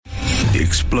The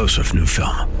explosive new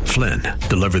film, Flynn,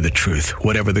 deliver the truth,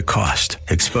 whatever the cost,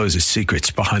 exposes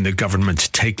secrets behind the government's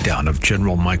takedown of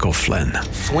General Michael Flynn.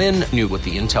 Flynn knew what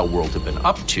the intel world had been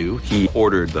up to. He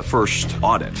ordered the first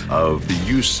audit of the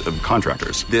use of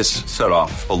contractors. This set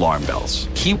off alarm bells.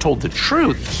 He told the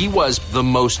truth. He was the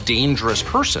most dangerous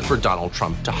person for Donald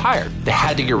Trump to hire. They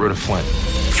had to get rid of Flynn.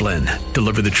 Flynn,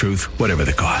 deliver the truth, whatever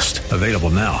the cost. Available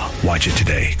now. Watch it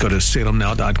today. Go to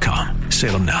salemnow.com.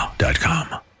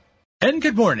 salemnow.com. And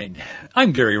good morning.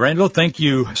 I'm Gary Randall. Thank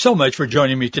you so much for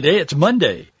joining me today. It's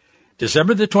Monday,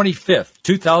 December the 25th,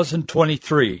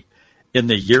 2023, in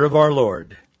the year of our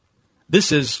Lord.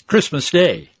 This is Christmas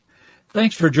Day.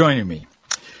 Thanks for joining me.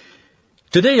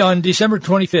 Today on December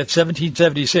 25th,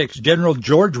 1776, General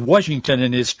George Washington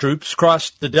and his troops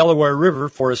crossed the Delaware River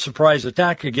for a surprise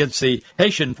attack against the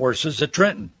Haitian forces at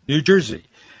Trenton, New Jersey.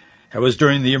 It was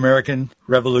during the American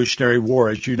Revolutionary War.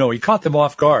 As you know, he caught them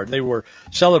off guard. They were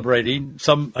celebrating.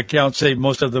 Some accounts say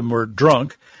most of them were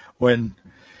drunk when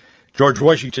George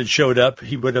Washington showed up.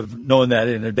 He would have known that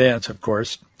in advance, of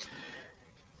course.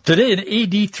 Today in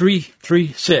AD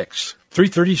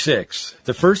 336,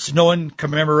 the first known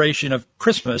commemoration of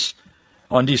Christmas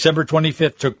on December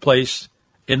 25th took place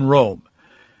in Rome.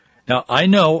 Now, I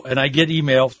know, and I get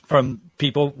email from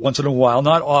people once in a while,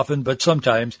 not often, but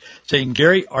sometimes, saying,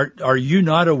 Gary, are you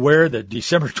not aware that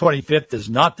December 25th is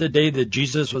not the day that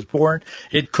Jesus was born?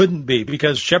 It couldn't be,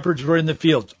 because shepherds were in the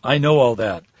fields. I know all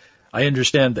that. I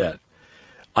understand that.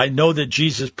 I know that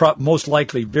Jesus most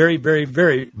likely, very, very,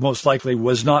 very most likely,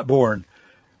 was not born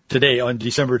today on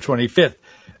December 25th.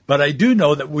 But I do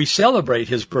know that we celebrate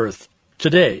his birth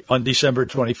today on December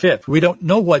 25th. We don't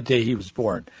know what day he was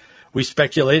born. We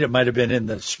speculate it might have been in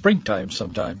the springtime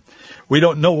sometime. We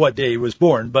don't know what day he was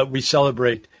born, but we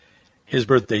celebrate his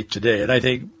birthday today. And I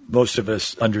think most of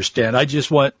us understand. I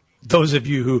just want those of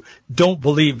you who don't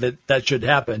believe that that should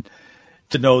happen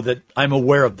to know that I'm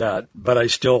aware of that, but I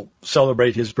still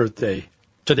celebrate his birthday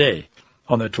today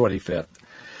on the 25th.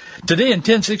 Today in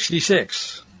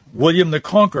 1066, William the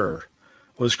Conqueror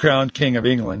was crowned King of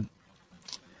England.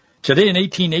 Today in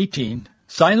 1818,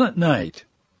 Silent Night,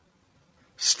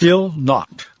 Still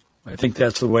Nacht, I think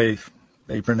that's the way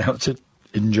they pronounce it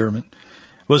in German,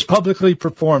 was publicly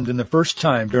performed in the first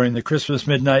time during the Christmas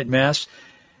Midnight Mass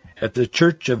at the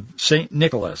Church of St.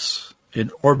 Nicholas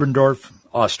in Oberndorf,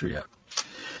 Austria.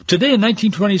 Today in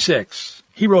 1926,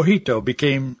 Hirohito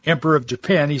became Emperor of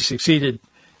Japan. He succeeded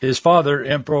his father,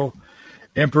 Emperor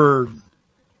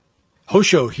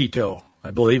Hoshohito,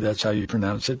 I believe that's how you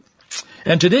pronounce it.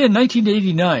 And today in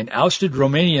 1989, ousted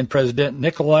Romanian President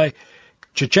Nicolae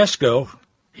Ceausescu,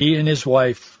 he and his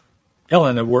wife,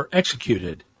 Elena, were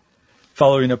executed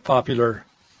following a popular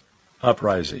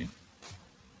uprising.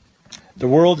 The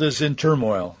world is in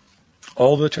turmoil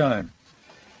all the time.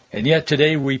 And yet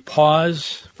today we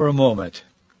pause for a moment.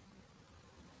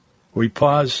 We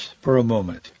pause for a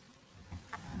moment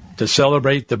to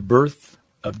celebrate the birth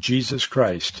of Jesus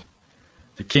Christ,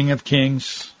 the King of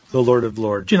Kings, the Lord of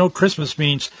Lords. You know, Christmas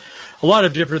means a lot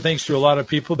of different things to a lot of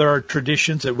people. There are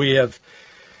traditions that we have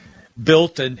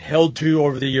built and held to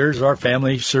over the years. Our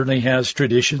family certainly has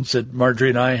traditions that Marjorie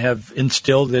and I have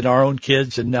instilled in our own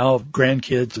kids and now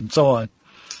grandkids and so on.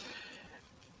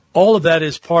 All of that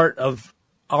is part of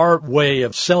our way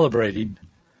of celebrating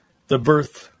the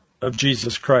birth of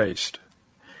Jesus Christ.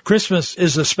 Christmas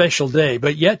is a special day,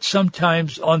 but yet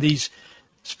sometimes on these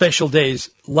special days,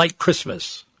 like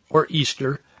Christmas or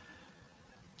Easter,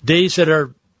 days that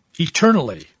are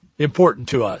eternally important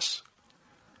to us,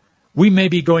 we may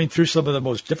be going through some of the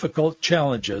most difficult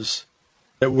challenges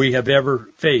that we have ever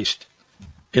faced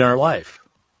in our life.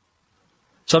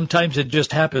 Sometimes it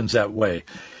just happens that way.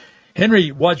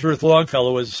 Henry Wadsworth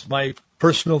Longfellow is my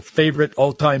personal favorite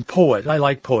all-time poet. I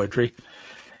like poetry.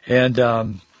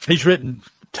 And he's written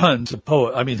tons of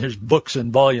poetry. I mean, there's books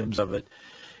and volumes of it.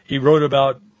 He wrote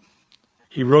about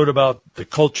the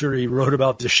culture. He wrote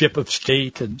about the ship of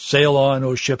state and sail on,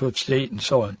 O ship of state, and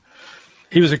so on.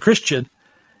 He was a Christian.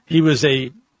 He was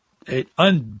an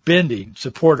unbending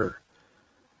supporter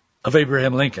of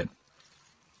Abraham Lincoln.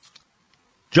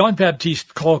 John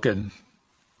Baptiste Calkin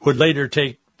would later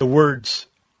take the words,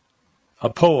 a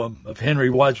poem of Henry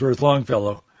Wadsworth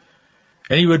Longfellow,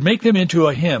 and he would make them into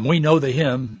a hymn. We know the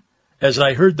hymn, As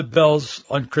I Heard the Bells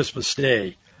on Christmas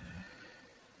Day.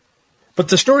 But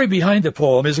the story behind the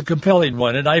poem is a compelling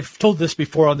one, and I've told this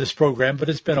before on this program, but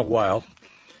it's been a while.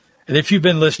 And if you've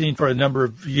been listening for a number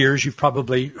of years, you've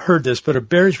probably heard this, but it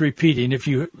bears repeating. If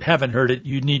you haven't heard it,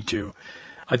 you need to.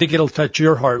 I think it'll touch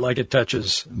your heart like it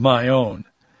touches my own.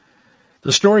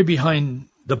 The story behind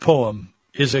the poem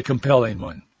is a compelling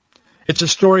one. It's a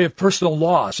story of personal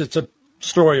loss. It's a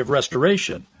story of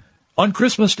restoration on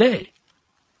Christmas Day.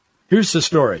 Here's the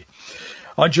story.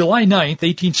 On July 9th,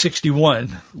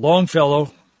 1861,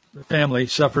 Longfellow family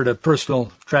suffered a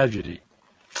personal tragedy.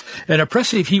 An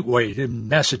oppressive heat wave in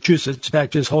Massachusetts. In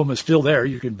fact, his home is still there.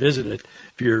 You can visit it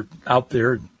if you're out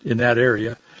there in that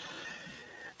area.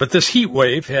 But this heat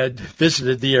wave had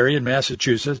visited the area in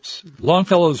Massachusetts.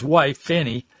 Longfellow's wife,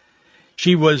 Fanny,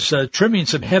 she was trimming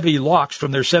some heavy locks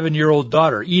from their 7-year-old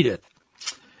daughter, Edith.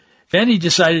 Fanny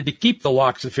decided to keep the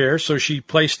locks affair, so she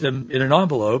placed them in an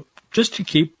envelope just to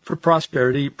keep for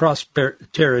prosperity.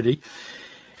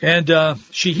 And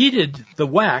she heated the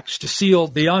wax to seal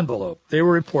the envelope. They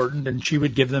were important, and she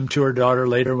would give them to her daughter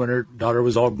later when her daughter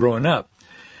was all grown up.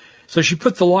 So she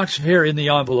put the locks of hair in the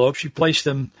envelope. She placed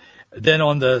them then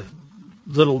on the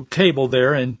little table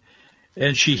there, and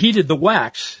she heated the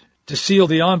wax to seal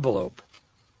the envelope.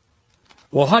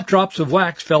 Well, hot drops of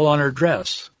wax fell on her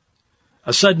dress.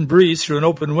 A sudden breeze through an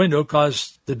open window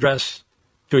caused the dress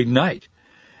to ignite.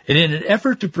 And in an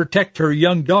effort to protect her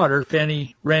young daughter,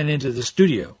 Fanny ran into the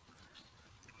studio.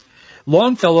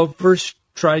 Longfellow first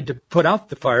tried to put out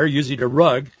the fire using a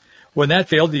rug. When that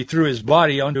failed, he threw his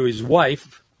body onto his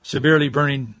wife, severely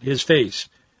burning his face,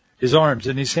 his arms,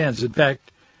 and his hands. In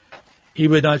fact, he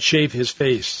would not shave his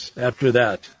face after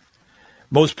that.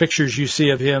 Most pictures you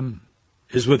see of him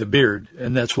is with a beard,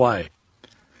 and that's why.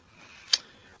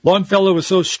 Longfellow was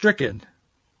so stricken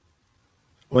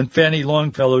when Fanny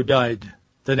Longfellow died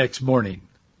the next morning.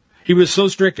 He was so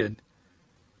stricken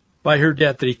by her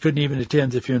death that he couldn't even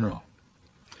attend the funeral.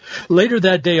 Later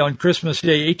that day, on Christmas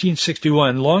Day,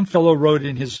 1861, Longfellow wrote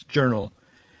in his journal,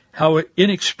 "How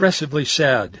inexpressively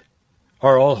sad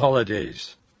are all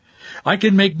holidays. I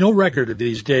can make no record of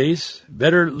these days.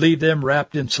 Better leave them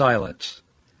wrapped in silence.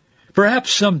 Perhaps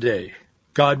someday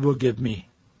God will give me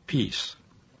peace."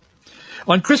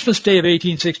 On Christmas Day of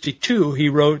 1862, he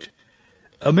wrote,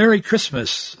 "A Merry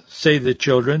Christmas, say the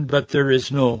children, but there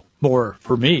is no more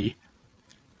for me."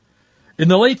 In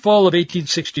the late fall of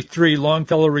 1863,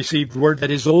 Longfellow received word that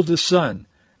his oldest son,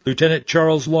 Lieutenant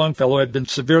Charles Longfellow, had been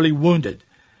severely wounded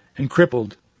and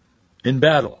crippled in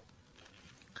battle.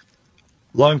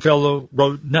 Longfellow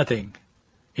wrote nothing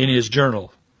in his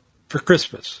journal for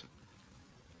Christmas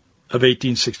of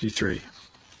 1863.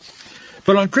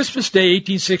 But on Christmas Day,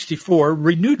 1864,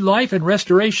 renewed life and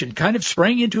restoration kind of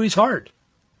sprang into his heart.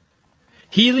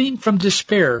 Healing from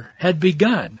despair had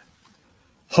begun.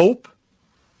 Hope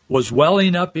was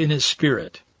welling up in his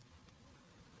spirit.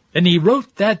 And he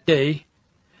wrote that day,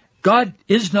 "God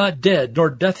is not dead,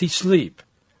 nor doth he sleep.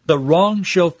 The wrong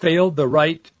shall fail, the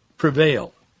right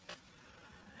prevail."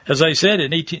 As I said,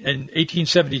 in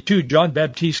 1872, John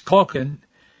Baptiste Calkin,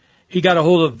 he got a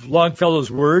hold of Longfellow's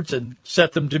words and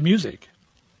set them to music.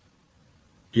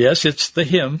 Yes, it's the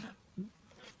hymn,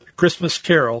 the Christmas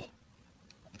carol,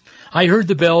 "I Heard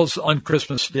the Bells on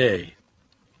Christmas Day."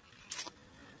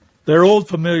 Their old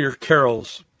familiar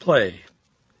carols play,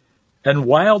 and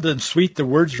wild and sweet the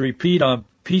words repeat on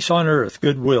peace on earth,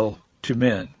 goodwill to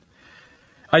men.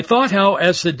 I thought how,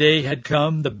 as the day had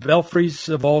come, the belfries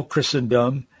of all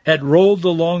Christendom had rolled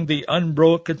along the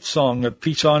unbroken song of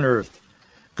peace on earth,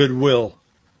 goodwill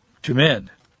to men.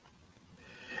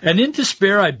 And in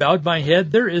despair I bowed my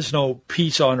head. "There is no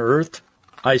peace on earth,"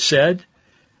 I said,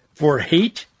 "for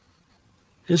hate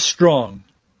is strong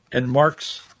and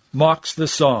mocks the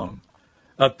song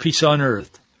of peace on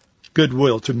earth,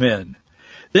 goodwill to men."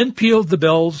 Then pealed the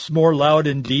bells more loud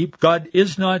and deep, "God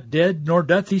is not dead, nor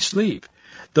doth he sleep.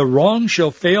 The wrong shall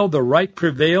fail, the right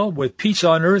prevail, with peace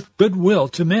on earth, goodwill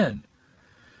to men."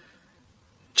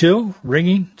 Till,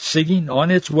 ringing, singing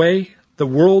on its way, the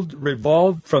world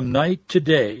revolved from night to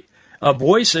day, a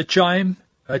voice, a chime,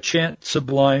 a chant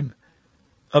sublime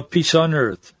of peace on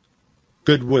earth,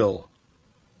 goodwill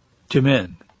to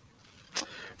men.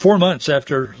 4 months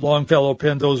after Longfellow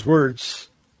penned those words,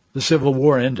 the Civil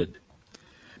War ended.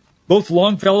 Both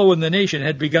Longfellow and the nation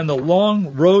had begun the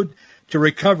long road to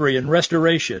recovery and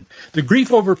restoration. The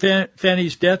grief over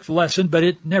Fanny's death lessened, but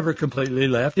it never completely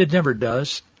left. It never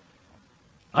does.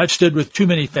 I've stood with too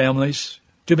many families,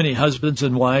 too many husbands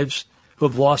and wives who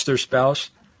have lost their spouse,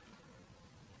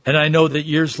 and I know that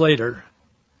years later,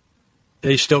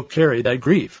 they still carry that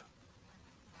grief.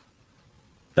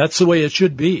 That's the way it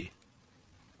should be.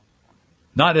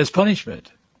 Not as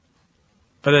punishment,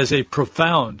 but as a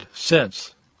profound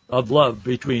sense of love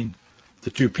between the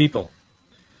two people.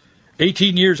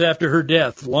 18 years after her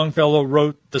death, Longfellow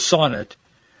wrote the sonnet,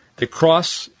 "The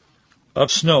Cross of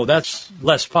Snow." That's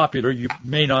less popular. You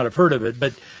may not have heard of it,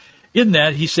 but in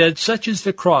that he said, "Such is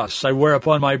the cross I wear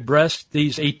upon my breast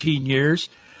these 18 years.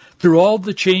 through all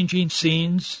the changing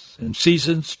scenes and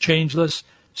seasons, changeless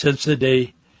since the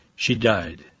day she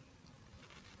died.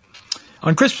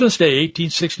 On Christmas Day,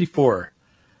 1864,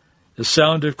 the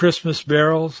sound of Christmas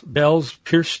bells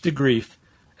pierced the grief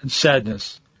and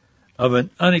sadness of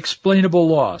an unexplainable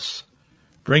loss,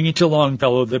 bringing to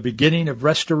Longfellow the beginning of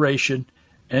restoration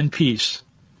and peace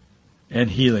and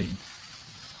healing.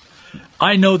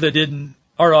 I know that in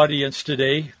our audience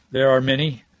today, there are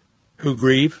many who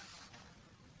grieve,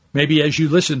 maybe as you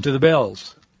listen to the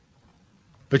bells,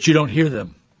 but you don't hear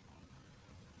them.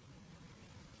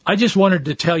 I just wanted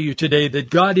to tell you today that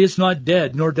God is not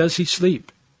dead, nor does he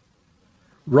sleep.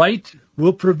 Right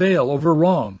will prevail over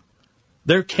wrong.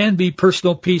 There can be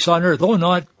personal peace on earth, though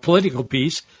not political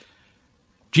peace.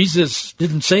 Jesus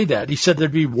didn't say that. He said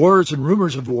there'd be wars and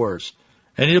rumors of wars,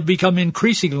 and it'll become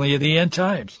increasingly in the end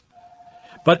times.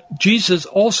 But Jesus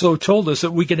also told us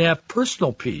that we can have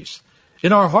personal peace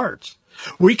in our hearts.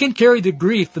 We can carry the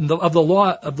grief of the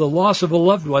loss of a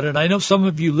loved one, and I know some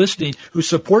of you listening who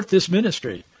support this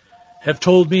ministry have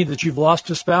told me that you've lost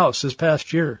a spouse this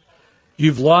past year.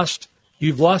 You've lost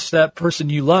that person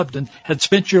you loved and had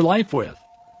spent your life with.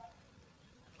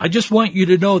 I just want you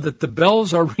to know that the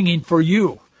bells are ringing for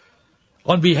you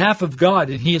on behalf of God,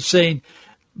 and he is saying,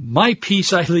 my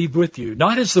peace I leave with you,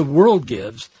 not as the world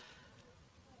gives.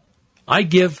 I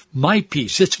give my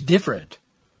peace. It's different.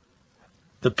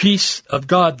 The peace of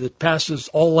God that passes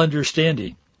all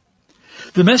understanding.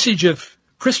 The message of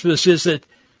Christmas is that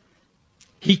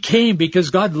he came because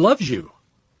God loves you,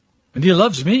 and he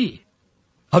loves me.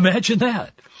 Imagine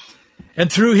that.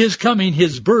 And through his coming,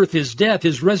 his birth, his death,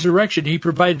 his resurrection, he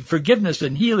provided forgiveness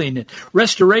and healing and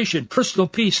restoration, personal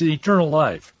peace, and eternal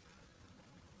life.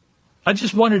 I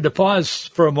just wanted to pause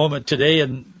for a moment today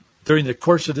and during the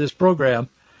course of this program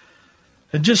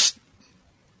and just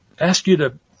ask you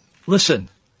to listen.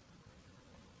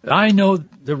 I know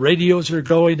the radios are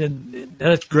going, and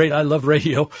that's great. I love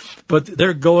radio. But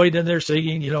they're going and they're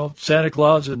singing, Santa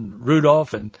Claus and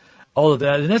Rudolph and all of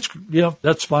that. And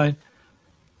that's fine.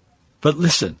 But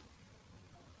listen.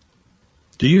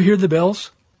 Do you hear the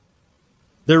bells?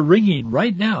 They're ringing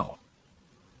right now.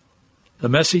 The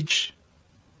message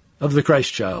of the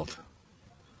Christ child.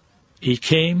 He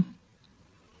came.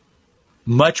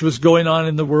 Much was going on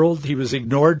in the world. He was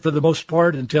ignored for the most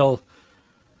part until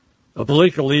a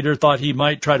political leader thought he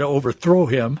might try to overthrow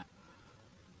him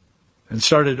and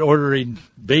started ordering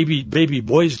baby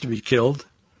boys to be killed.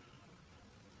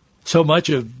 So much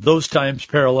of those times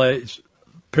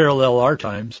parallel our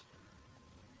times.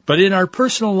 But in our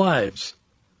personal lives,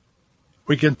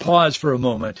 we can pause for a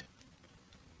moment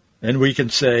and we can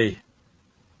say,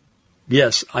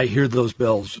 yes, I hear those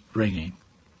bells ringing.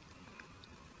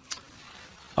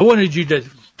 I wanted you to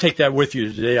take that with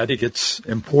you today. I think it's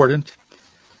important.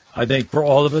 I think for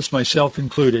all of us, myself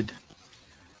included,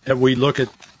 that we look at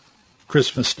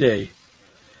Christmas Day.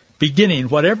 Beginning,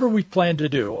 whatever we plan to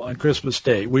do on Christmas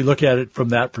Day, we look at it from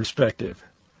that perspective.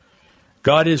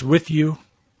 God is with you.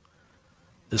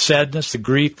 The sadness, the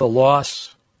grief, the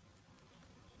loss,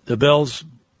 the bells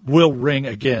will ring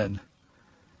again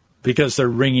because they're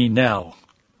ringing now.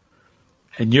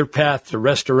 And your path to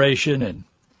restoration and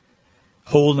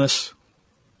wholeness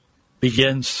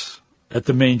begins at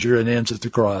the manger and ends at the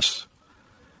cross.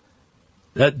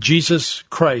 That Jesus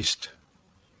Christ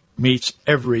meets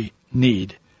every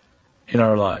need in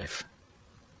our life.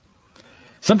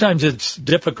 Sometimes it's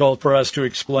difficult for us to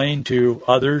explain to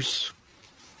others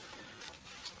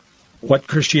what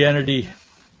Christianity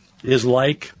is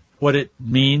like, what it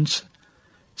means.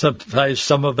 Sometimes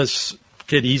some of us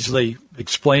can easily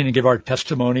explain and give our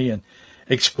testimony and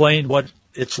explain what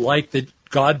it's like that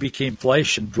God became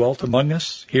flesh and dwelt among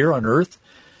us here on earth.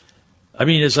 I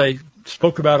mean, as I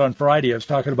spoke about on Friday, I was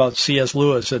talking about C.S.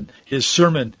 Lewis and his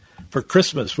sermon for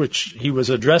Christmas, which he was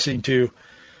addressing to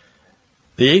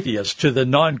the atheists, to the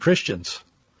non-Christians.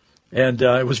 And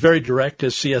it was very direct,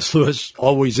 as C.S. Lewis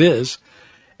always is,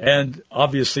 and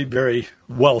obviously very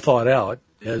well thought out,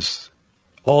 as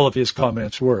all of his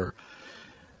comments were.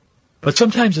 But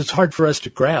sometimes it's hard for us to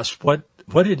grasp what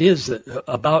it is that,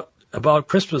 about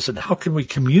Christmas, and how can we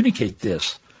communicate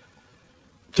this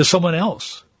to someone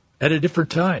else at a different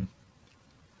time.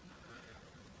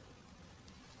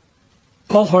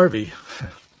 Paul Harvey.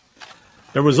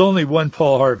 There was only one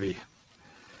Paul Harvey.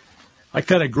 I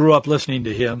kind of grew up listening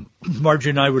to him.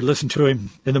 Marjorie and I would listen to him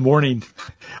in the morning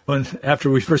after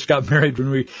we first got married,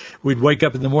 when we'd wake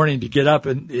up in the morning to get up,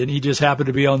 and he just happened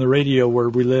to be on the radio where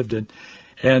we lived, and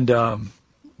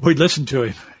we'd listen to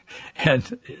him.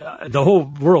 And the whole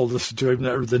world listened to him,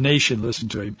 or the nation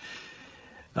listened to him.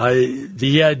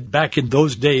 He had, back in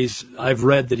those days, I've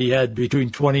read that he had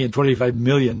between 20 and 25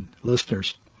 million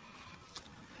listeners.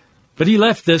 But he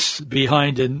left this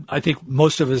behind, and I think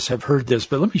most of us have heard this,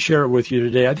 but let me share it with you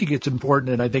today. I think it's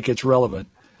important, and I think it's relevant.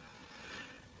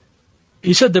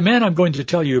 He said, the man I'm going to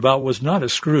tell you about was not a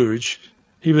Scrooge.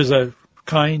 He was a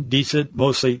kind, decent,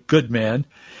 mostly good man,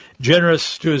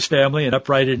 generous to his family and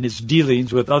upright in his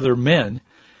dealings with other men.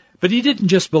 But he didn't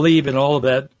just believe in all of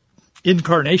that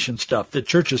incarnation stuff that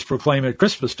churches proclaim at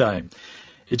Christmas time.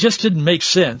 It just didn't make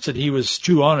sense, and he was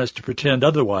too honest to pretend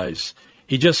otherwise.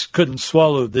 He just couldn't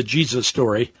swallow the Jesus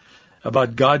story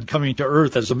about God coming to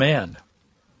earth as a man,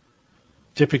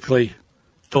 typically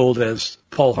told as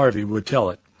Paul Harvey would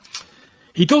tell it.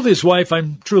 He told his wife,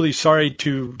 I'm truly sorry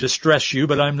to distress you,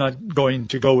 but I'm not going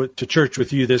to go to church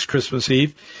with you this Christmas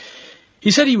Eve.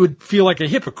 He said he would feel like a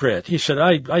hypocrite. He said,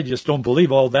 I just don't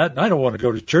believe all that, and I don't want to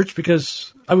go to church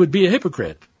because I would be a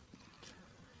hypocrite.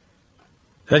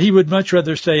 That he would much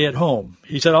rather stay at home.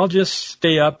 He said, I'll just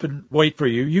stay up and wait for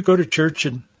you. You go to church,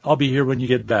 and I'll be here when you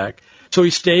get back. So he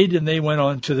stayed, and they went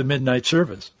on to the midnight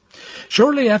service.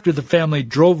 Shortly after the family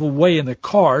drove away in the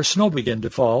car, snow began to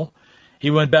fall. He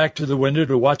went back to the window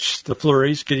to watch the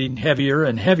flurries getting heavier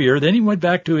and heavier. Then he went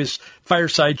back to his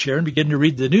fireside chair and began to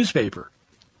read the newspaper.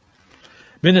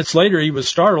 Minutes later, he was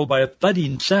startled by a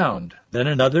thudding sound, then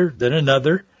another, then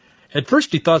another. At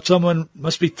first, he thought someone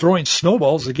must be throwing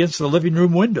snowballs against the living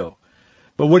room window.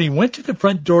 But when he went to the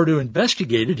front door to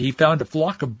investigate it, he found a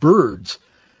flock of birds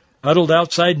huddled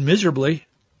outside miserably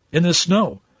in the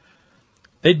snow.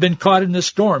 They'd been caught in the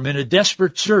storm in a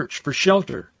desperate search for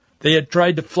shelter. They had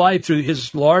tried to fly through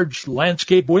his large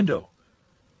landscape window.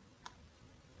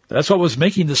 That's what was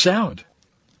making the sound.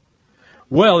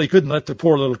 Well, he couldn't let the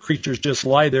poor little creatures just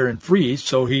lie there and freeze,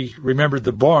 so he remembered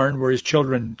the barn where his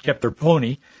children kept their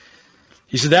pony.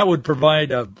 He said that would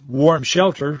provide a warm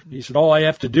shelter. He said, all I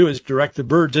have to do is direct the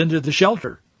birds into the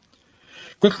shelter.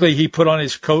 Quickly, he put on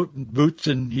his coat and boots,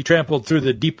 and he trampled through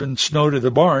the deepened snow to the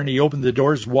barn. He opened the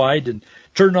doors wide and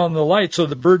turned on the light so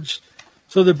the birds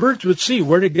would see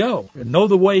where to go and know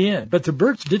the way in. But the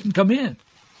birds didn't come in.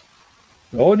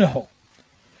 Oh, no.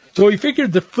 So he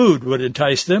figured the food would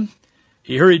entice them.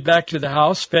 He hurried back to the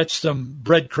house, fetched some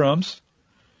breadcrumbs.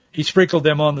 He sprinkled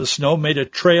them on the snow, made a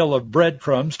trail of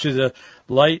breadcrumbs to the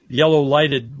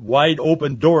yellow-lighted,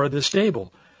 wide-open door of the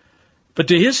stable. But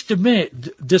to his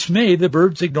dismay, the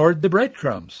birds ignored the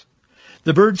breadcrumbs.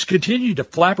 The birds continued to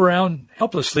flap around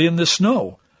helplessly in the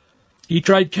snow. He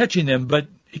tried catching them, but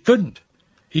he couldn't.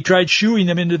 He tried shooing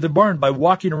them into the barn by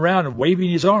walking around and waving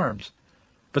his arms.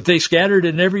 But they scattered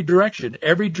in every direction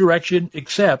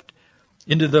except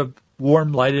into the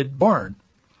warm-lighted barn.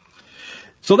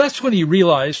 So that's when he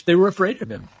realized they were afraid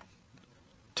of him.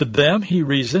 To them, he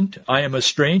reasoned, I am a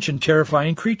strange and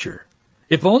terrifying creature.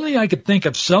 If only I could think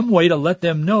of some way to let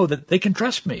them know that they can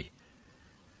trust me,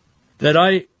 that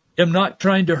I am not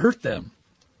trying to hurt them,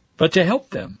 but to help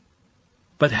them.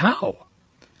 But how?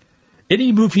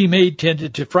 Any move he made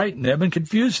tended to frighten them and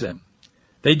confuse them.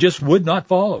 They just would not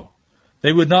follow.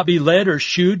 They would not be led or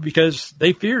shooed because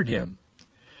they feared him.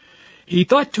 He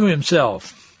thought to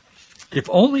himself, if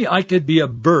only I could be a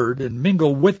bird and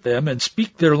mingle with them and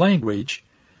speak their language,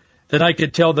 then I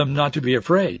could tell them not to be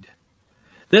afraid.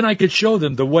 Then I could show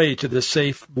them the way to the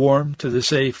safe, warm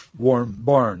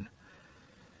barn.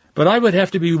 But I would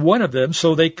have to be one of them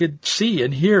so they could see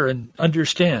and hear and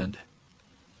understand.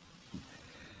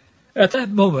 At that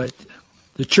moment,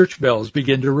 the church bells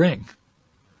began to ring.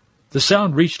 The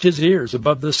sound reached his ears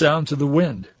above the sounds of the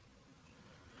wind.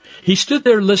 He stood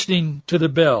there listening to the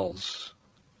bells.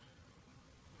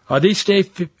 Adiste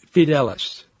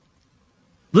Fidelis.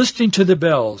 Listening to the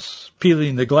bells,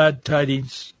 pealing the glad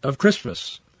tidings of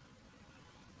Christmas.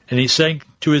 And he sank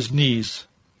to his knees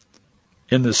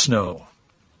in the snow.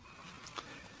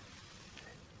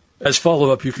 As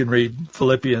follow-up, you can read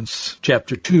Philippians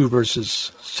chapter 2,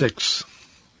 verses 6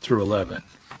 through 11.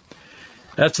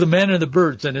 That's the man and the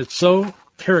birds, and it so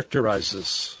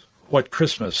characterizes what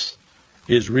Christmas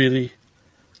is really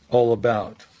all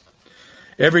about.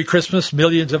 Every Christmas,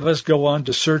 millions of us go on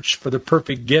to search for the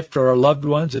perfect gift for our loved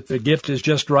ones. If the gift is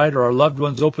just right or our loved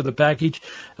ones open the package,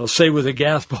 they'll say with a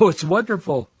gasp, oh, it's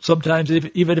wonderful. Sometimes,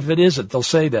 even if it isn't, they'll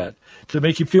say that to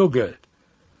make you feel good.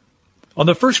 On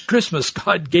the first Christmas,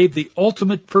 God gave the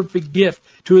ultimate perfect gift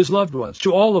to his loved ones,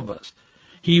 to all of us.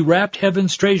 He wrapped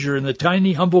heaven's treasure in the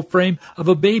tiny, humble frame of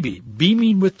a baby,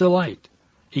 beaming with delight.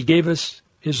 He gave us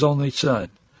his only son.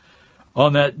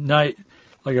 On that night,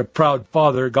 like a proud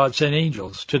father, God sent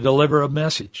angels to deliver a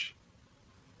message,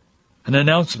 an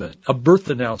announcement, a birth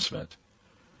announcement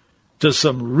to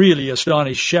some really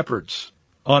astonished shepherds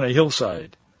on a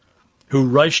hillside. who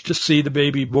rushed to see the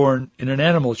baby born in an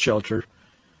animal shelter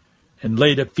and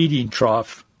laid a feeding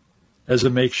trough as a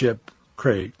makeshift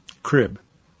crib.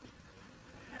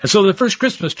 And so the first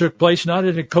Christmas took place not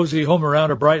in a cozy home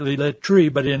around a brightly lit tree,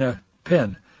 but in a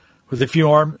pen with a few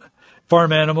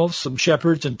farm animals, some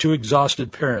shepherds, and 2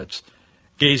 exhausted parents,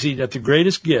 gazing at the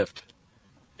greatest gift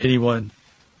anyone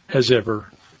has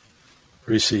ever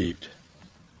received.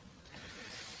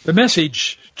 The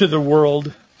message to the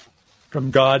world from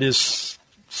God is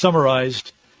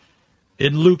summarized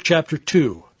in Luke chapter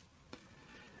 2.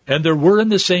 And there were in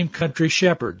the same country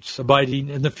shepherds abiding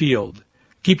in the field,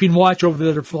 keeping watch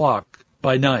over their flock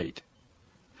by night.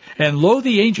 And lo,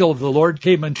 the angel of the Lord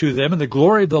came unto them, and the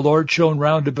glory of the Lord shone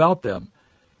round about them.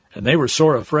 And they were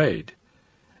sore afraid.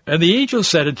 And the angel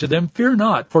said unto them, Fear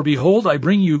not, for behold, I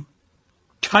bring you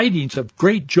tidings of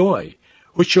great joy,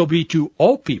 which shall be to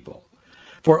all people.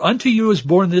 For unto you is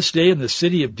born this day in the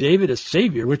city of David a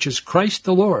Savior, which is Christ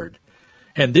the Lord.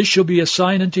 And this shall be a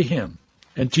sign unto him,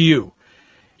 and to you.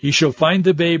 Ye shall find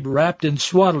the babe wrapped in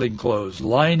swaddling clothes,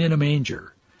 lying in a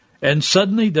manger. And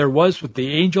suddenly there was with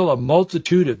the angel a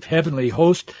multitude of heavenly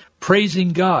hosts,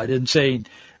 praising God, and saying,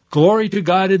 Glory to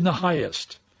God in the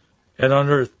highest, and on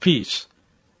earth peace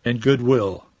and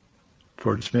goodwill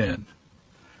towards men.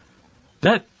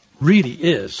 That really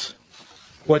is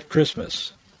what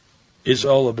Christmas is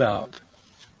all about.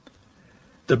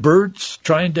 The birds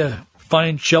trying to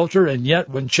find shelter, and yet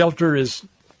when shelter is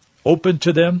open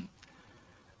to them,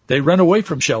 they run away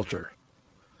from shelter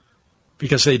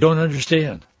because they don't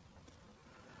understand.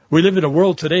 We live in a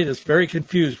world today that's very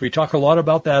confused. We talk a lot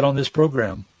about that on this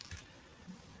program.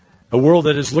 A world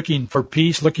that is looking for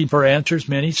peace, looking for answers.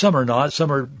 Many, some are not.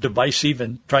 Some are divisive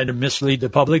and trying to mislead the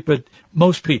public. But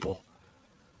most people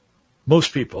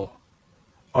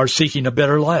are seeking a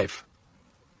better life.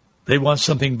 They want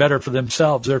something better for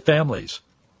themselves, their families.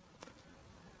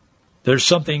 There's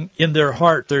something in their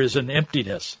heart. There is an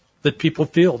emptiness that people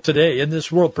feel today in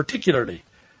this world, particularly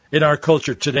in our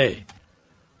culture today.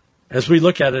 As we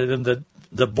look at it and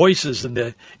the voices and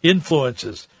the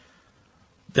influences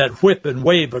that whip and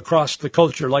wave across the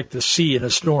culture like the sea in a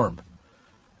storm.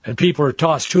 And people are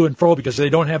tossed to and fro because they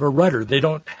don't have a rudder. They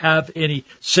don't have any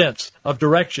sense of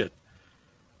direction.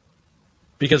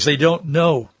 Because they don't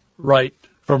know right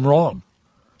from wrong.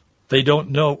 They don't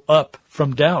know up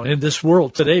from down in this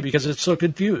world today because it's so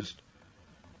confused.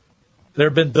 There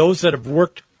have been those that have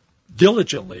worked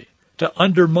diligently to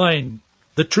undermine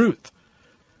the truth.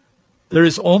 There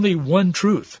is only one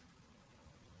truth,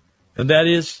 and that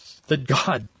is that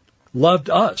God loved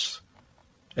us,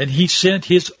 and he sent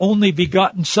his only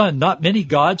begotten Son. Not many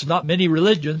gods, not many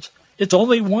religions. It's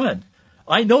only one.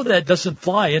 I know that doesn't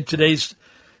fly in today's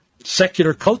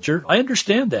secular culture. I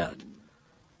understand that.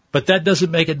 But that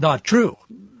doesn't make it not true.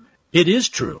 It is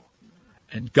true.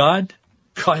 And God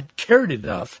cared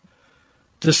enough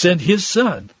to send his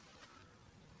Son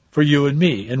for you and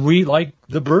me. And we, like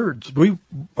the birds, we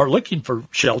are looking for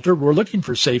shelter. We're looking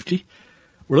for safety.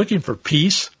 We're looking for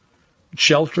peace,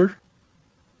 shelter.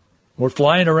 We're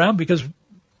flying around because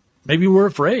maybe we're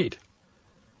afraid.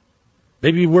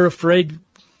 Maybe we're afraid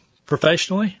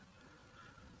professionally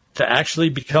to actually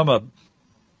become a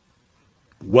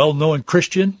well-known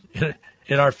Christian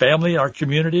in our family, our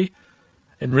community,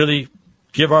 and really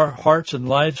give our hearts and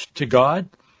lives to God.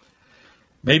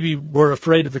 Maybe we're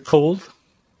afraid of the cold,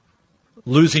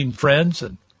 losing friends,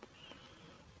 and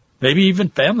maybe even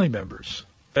family members.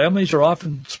 Families are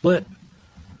often split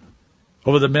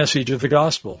over the message of the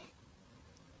gospel.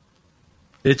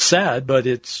 It's sad, but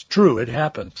it's true. It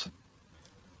happens.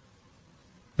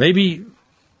 Maybe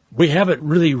we haven't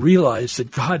really realized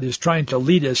that God is trying to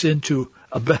lead us into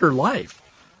a better life,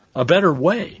 a better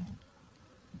way.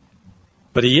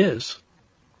 But he is.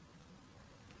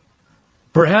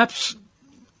 Perhaps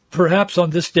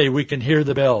on this day we can hear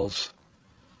the bells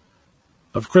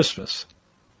of Christmas.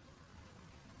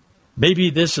 Maybe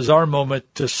this is our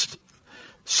moment to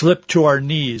slip to our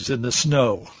knees in the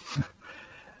snow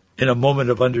in a moment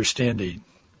of understanding.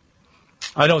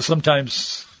 I know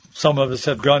sometimes some of us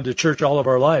have gone to church all of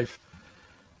our life,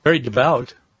 very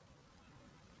devout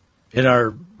in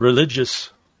our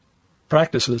religious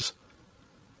practices,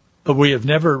 but we have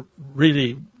never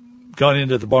really gone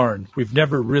into the barn. We've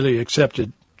never really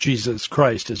accepted Jesus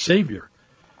Christ as Savior.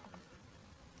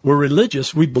 We're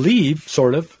religious. We believe,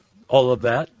 sort of, all of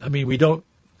that. I mean,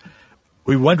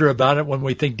 we wonder about it when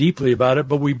we think deeply about it,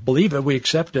 but we believe it, we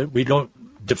accept it, we don't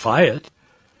defy it.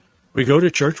 We go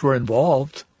to church, we're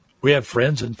involved. We have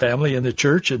friends and family in the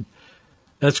church, and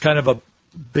that's kind of a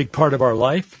big part of our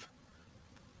life.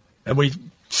 And we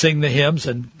sing the hymns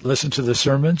and listen to the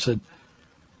sermons.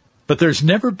 But there's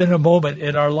never been a moment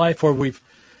in our life where we've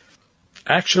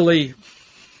actually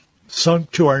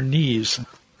sunk to our knees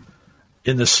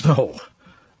in the snow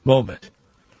moment.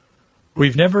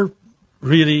 We've never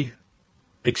really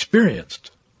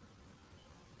experienced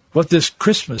what this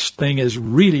Christmas thing is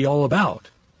really all about.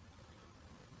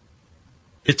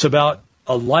 It's about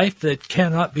a life that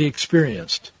cannot be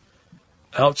experienced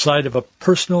outside of a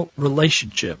personal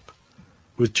relationship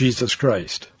with Jesus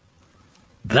Christ.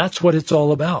 That's what it's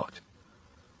all about.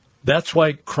 That's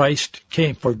why Christ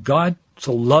came. For God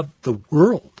so loved the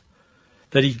world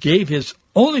that he gave his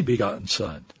only begotten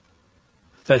Son,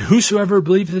 that whosoever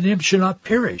believeth in him should not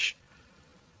perish,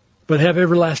 but have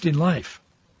everlasting life.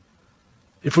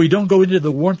 If we don't go into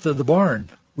the warmth of the barn,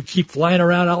 we keep flying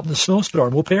around out in the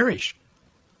snowstorm, we'll perish.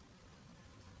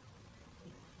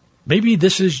 Maybe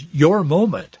this is your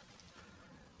moment.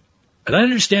 And I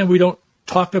understand we don't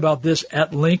talk about this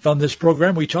at length on this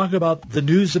program. We talk about the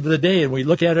news of the day and we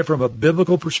look at it from a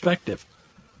biblical perspective.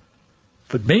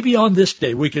 But maybe on this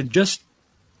day, we can just,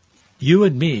 you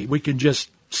and me, we can just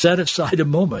set aside a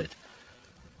moment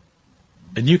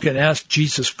and you can ask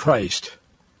Jesus Christ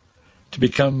to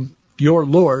become your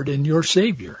Lord and your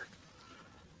Savior.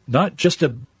 Not just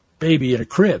a baby in a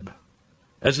crib,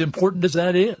 as important as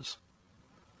that is.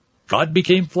 God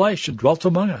became flesh and dwelt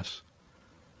among us.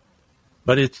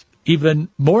 But it's even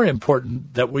more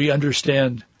important that we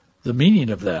understand the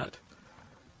meaning of that.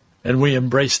 And we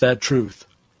embrace that truth,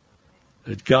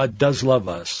 that God does love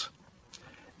us,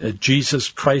 that Jesus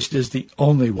Christ is the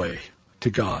only way to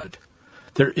God.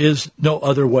 There is no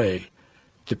other way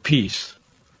to peace,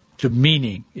 to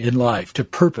meaning in life, to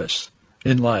purpose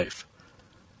in life,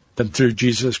 than through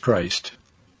Jesus Christ,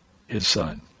 his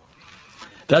Son.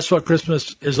 That's what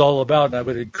Christmas is all about, and I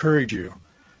would encourage you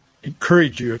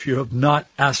if you have not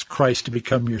asked Christ to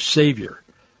become your Savior.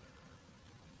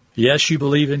 Yes, you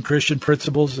believe in Christian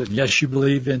principles, and yes, you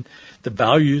believe in the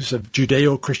values of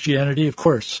Judeo-Christianity, of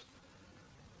course.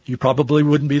 You probably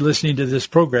wouldn't be listening to this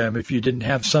program if you didn't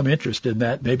have some interest in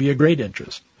that, maybe a great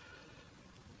interest.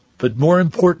 But more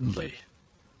importantly,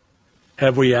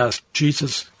 have we asked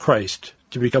Jesus Christ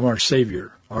to become our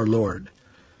Savior, our Lord?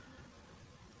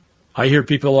 I hear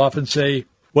people often say,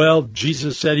 well,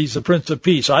 Jesus said he's the Prince of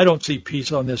Peace. I don't see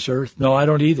peace on this earth. No, I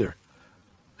don't either.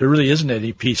 There really isn't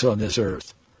any peace on this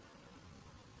earth.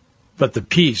 But the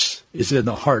peace is in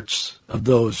the hearts of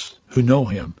those who know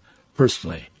him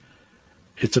personally.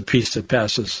 It's a peace that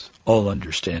passes all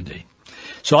understanding.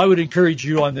 So I would encourage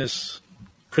you on this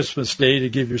Christmas day to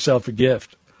give yourself a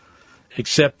gift.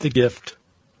 Accept the gift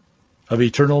of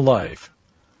eternal life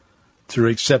through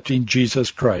accepting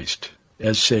Jesus Christ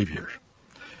as Savior.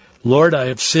 Lord, I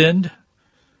have sinned,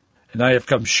 and I have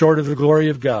come short of the glory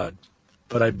of God.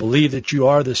 But I believe that you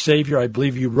are the Savior. I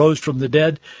believe you rose from the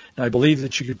dead, and I believe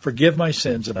that you can forgive my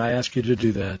sins, and I ask you to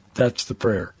do that. That's the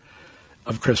prayer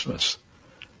of Christmas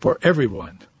for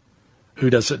everyone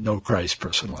who doesn't know Christ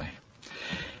personally.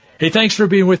 Hey, thanks for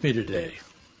being with me today.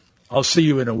 I'll see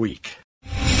you in a week.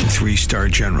 3-star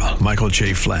General Michael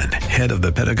J. Flynn, head of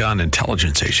the Pentagon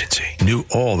Intelligence Agency, knew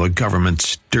all the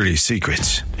government's dirty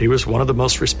secrets. He was one of the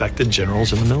most respected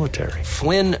generals in the military.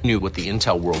 Flynn knew what the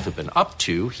intel world had been up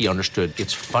to. He understood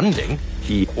its funding.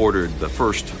 He ordered the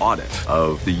first audit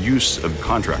of the use of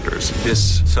contractors.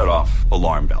 This set off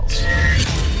alarm bells.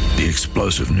 The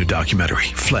explosive new documentary,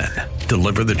 Flynn,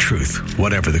 Deliver the Truth,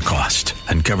 Whatever the Cost,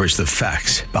 uncovers the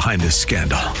facts behind this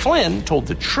scandal. Flynn told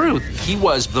the truth. He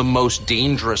was the most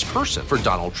dangerous person for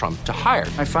Donald Trump to hire.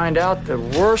 I find out the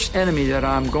worst enemy that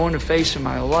I'm going to face in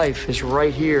my life is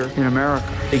right here in America.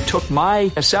 They took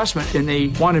my assessment and they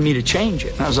wanted me to change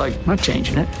it. And I was like, I'm not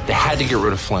changing it. They had to get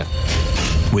rid of Flynn.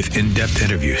 With in-depth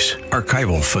interviews,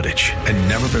 archival footage, and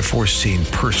never-before-seen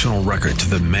personal records of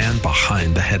the man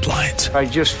behind the headlines. I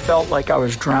just felt like I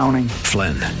was drowning.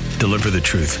 Flynn, Deliver the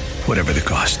Truth, Whatever the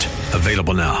Cost.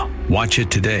 Available now. Watch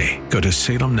it today. Go to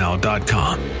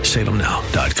salemnow.com.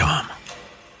 salemnow.com.